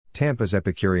Tampa's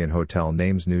Epicurean Hotel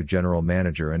names new general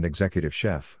manager and executive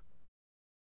chef.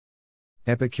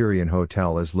 Epicurean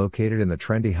Hotel is located in the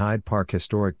trendy Hyde Park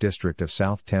Historic District of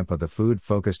South Tampa. The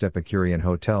food-focused Epicurean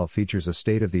Hotel features a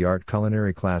state-of-the-art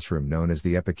culinary classroom known as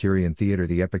the Epicurean Theater.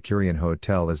 The Epicurean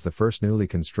Hotel is the first newly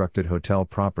constructed hotel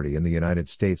property in the United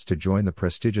States to join the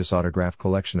prestigious autograph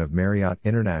collection of Marriott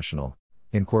International,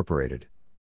 Incorporated.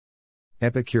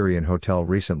 Epicurean Hotel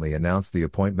recently announced the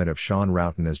appointment of Sean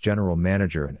Roughton as general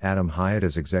manager and Adam Hyatt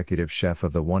as executive chef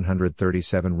of the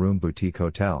 137-room boutique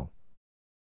hotel.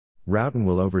 Roughton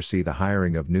will oversee the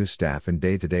hiring of new staff and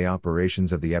day-to-day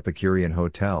operations of the Epicurean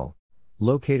Hotel,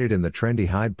 located in the trendy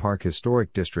Hyde Park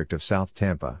Historic District of South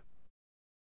Tampa.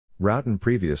 Roughton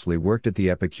previously worked at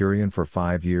the Epicurean for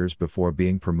 5 years before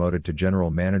being promoted to general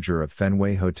manager of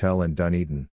Fenway Hotel in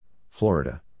Dunedin,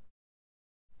 Florida.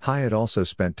 Hyatt also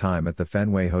spent time at the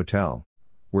Fenway Hotel,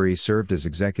 where he served as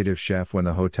executive chef when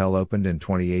the hotel opened in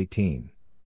 2018.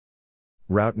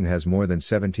 Roughton has more than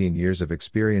 17 years of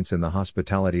experience in the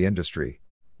hospitality industry,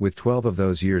 with 12 of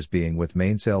those years being with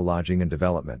Mainsail Lodging and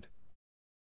Development.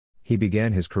 He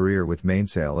began his career with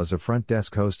Mainsail as a front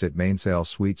desk host at Mainsail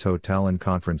Suites Hotel and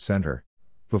Conference Center,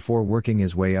 before working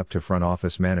his way up to front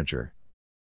office manager.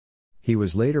 He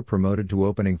was later promoted to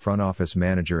opening front office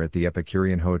manager at the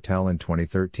Epicurean Hotel in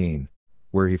 2013,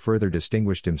 where he further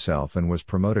distinguished himself and was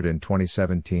promoted in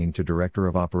 2017 to director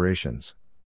of operations.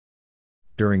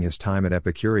 During his time at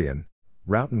Epicurean,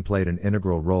 Roughton played an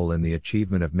integral role in the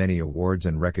achievement of many awards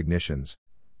and recognitions,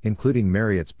 including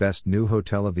Marriott's Best New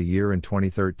Hotel of the Year in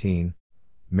 2013,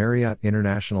 Marriott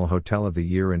International Hotel of the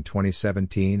Year in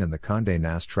 2017 and the Condé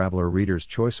Nast Traveler Reader's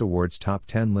Choice Awards Top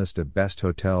 10 list of best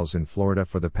hotels in Florida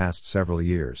for the past several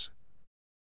years.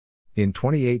 In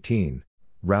 2018,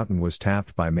 Roughton was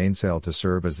tapped by Mainsail to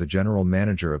serve as the general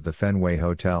manager of the Fenway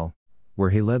Hotel, where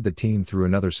he led the team through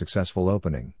another successful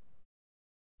opening.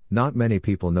 Not many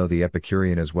people know the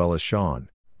Epicurean as well as Sean,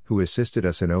 who assisted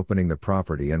us in opening the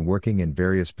property and working in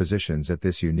various positions at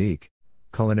this unique,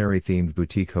 culinary-themed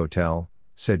boutique hotel,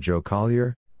 said Joe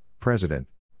Collier, President,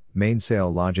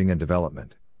 Mainsail Lodging and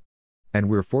Development. And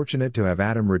we're fortunate to have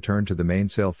Adam return to the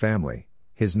Mainsail family.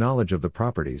 His knowledge of the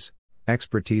properties,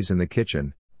 expertise in the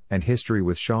kitchen, and history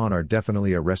with Sean are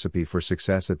definitely a recipe for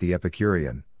success at the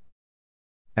Epicurean.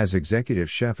 As executive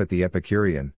chef at the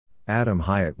Epicurean, Adam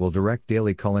Hyatt will direct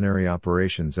daily culinary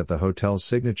operations at the hotel's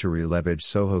signature Elevage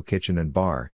Soho Kitchen and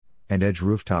Bar, and Edge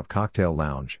Rooftop Cocktail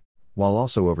Lounge, while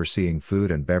also overseeing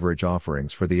food and beverage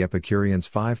offerings for the Epicurean's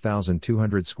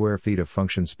 5,200 square feet of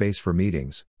function space for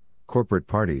meetings, corporate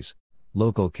parties,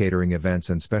 local catering events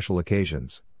and special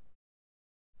occasions.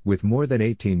 With more than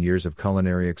 18 years of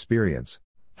culinary experience,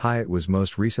 Hyatt was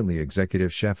most recently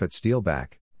executive chef at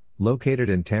Steelback, located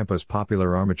in Tampa's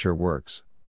popular Armature Works.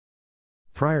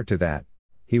 Prior to that,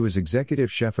 he was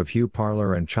executive chef of Hugh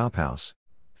Parlor and Chop House,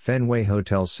 Fenway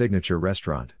Hotel's signature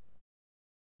restaurant.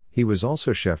 He was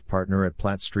also chef partner at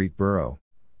Platt Street Borough,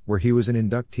 where he was an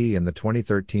inductee in the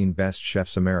 2013 Best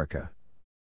Chefs America.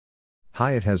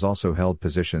 Hyatt has also held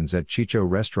positions at Chicho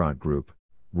Restaurant Group,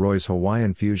 Roy's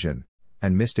Hawaiian Fusion,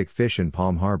 and Mystic Fish in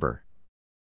Palm Harbor.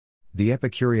 The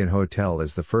Epicurean Hotel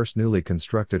is the first newly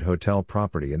constructed hotel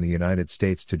property in the United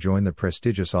States to join the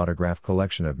prestigious autograph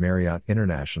collection of Marriott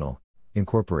International,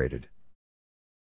 Incorporated.